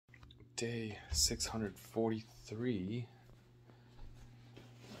day 643,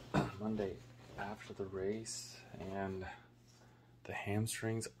 Monday after the race, and the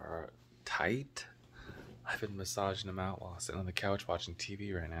hamstrings are tight. I've been massaging them out while sitting on the couch watching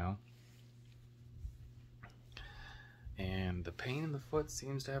TV right now. And the pain in the foot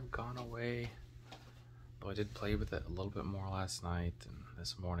seems to have gone away, though I did play with it a little bit more last night and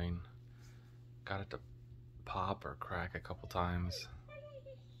this morning. Got it to pop or crack a couple times.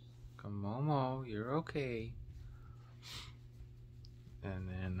 Come Momo, you're okay. And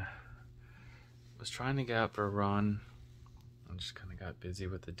then was trying to get out for a run. I just kind of got busy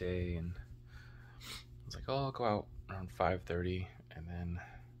with the day, and I was like, oh, I'll go out around 5:30, and then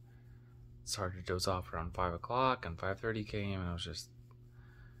started to doze off around 5 o'clock, and 5:30 came, and I was just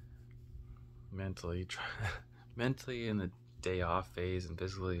mentally in the day off phase, and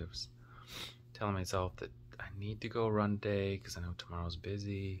physically I was telling myself that I need to go run today because I know tomorrow's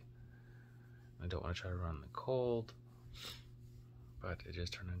busy. I don't want to try to run in the cold, but it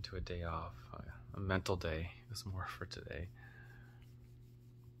just turned into a day off, a mental day. It's more for today.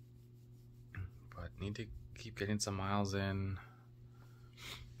 But need to keep getting some miles in.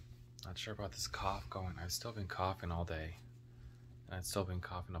 Not sure about this cough going. I've still been coughing all day, and I've still been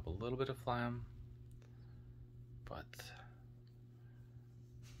coughing up a little bit of phlegm, but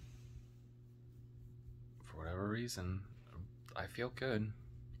for whatever reason, I feel good.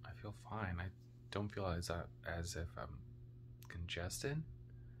 I feel fine. I don't feel as if I'm congested,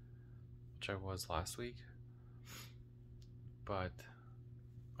 which I was last week, but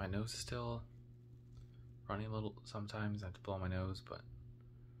my nose is still running a little sometimes. I have to blow my nose, but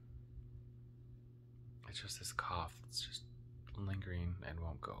it's just this cough that's just lingering and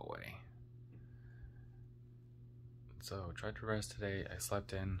won't go away. So tried to rest today. I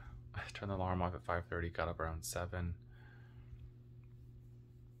slept in. I turned the alarm off at 5:30, got up around 7.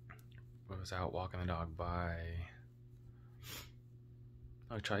 I was out walking the dog by.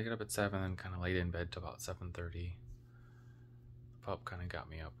 I tried to get up at 7 and kind of laid in bed till about 7:30. The pup kind of got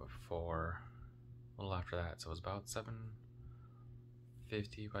me up at 4, a little after that, so it was about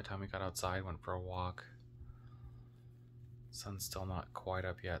 7:50 by the time we got outside, went for a walk. Sun's still not quite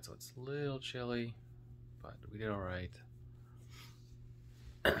up yet, so it's a little chilly, but we did alright.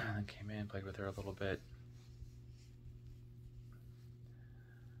 And came in, played with her a little bit.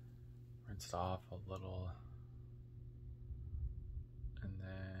 Rinsed off a little. And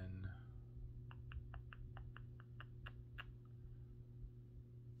then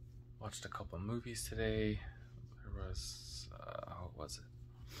watched a couple movies today. There was, what was it?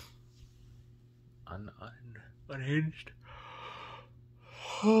 Unhinged.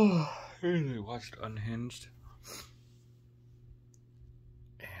 I watched Unhinged.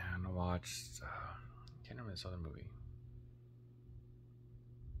 And watched, can't remember this other movie.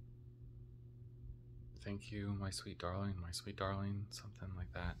 Thank You, My Sweet Darling, something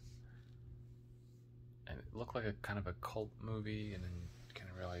like that. And it looked like a kind of a cult movie, and then you kind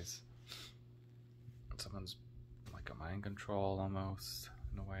of realize someone's like a mind control almost,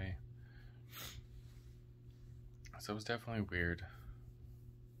 in a way. So it was definitely weird.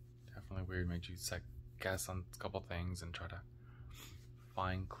 Definitely weird, made you guess on a couple things and try to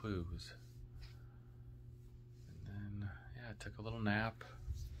find clues. And then, yeah, I took a little nap.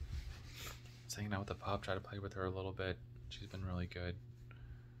 Was hanging out with the pup, tried to play with her a little bit. She's been really good.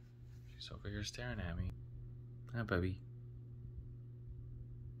 She's over here staring at me. Hi, baby.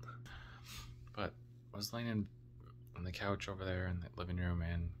 But I was laying on the couch over there in the living room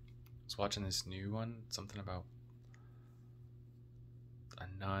and was watching this new one, something about a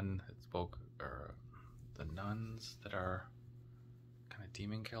nun that spoke, or the nuns that are kind of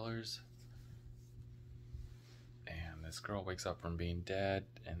demon killers. And this girl wakes up from being dead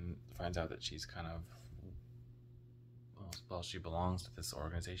and finds out that she's kind of, well, she belongs to this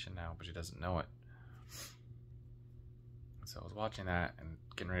organization now, but she doesn't know it. So I was watching that and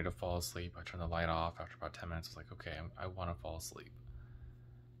getting ready to fall asleep. I turned the light off after about 10 minutes. I was like, okay, I want to fall asleep.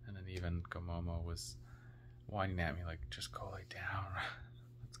 And then even Gomomo was whining at me like, just go lay down.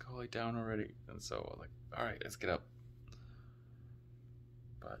 Let's go lay down already. And so I was like, all right, let's get up.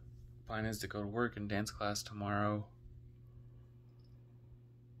 But plan is to go to work and dance class tomorrow.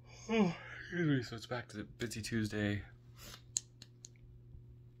 Oh, excuse me. So it's back to the busy Tuesday.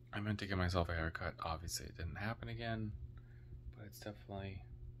 I meant to give myself a haircut. Obviously, it didn't happen again, but it's definitely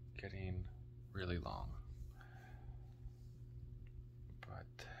getting really long.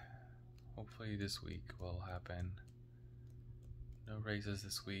 But hopefully this week will happen. No races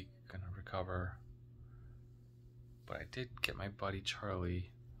this week. Gonna recover. But I did get my buddy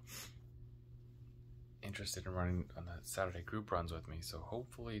Charlie interested in running on the Saturday group runs with me, so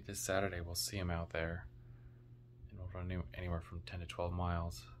hopefully this Saturday we'll see him out there, and we'll run anywhere from 10 to 12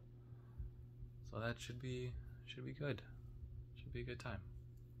 miles. So that should be good. Should be a good time.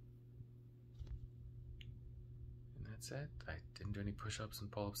 And that's it. I didn't do any push-ups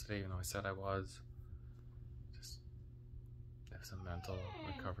and pull-ups today, even though I said I was. Just have some mental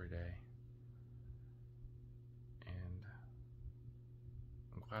recovery day. And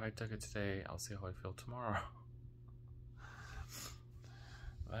I'm glad I took it today. I'll see how I feel tomorrow.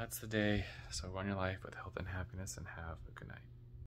 That's the day. So run your life with health and happiness, and have a good night.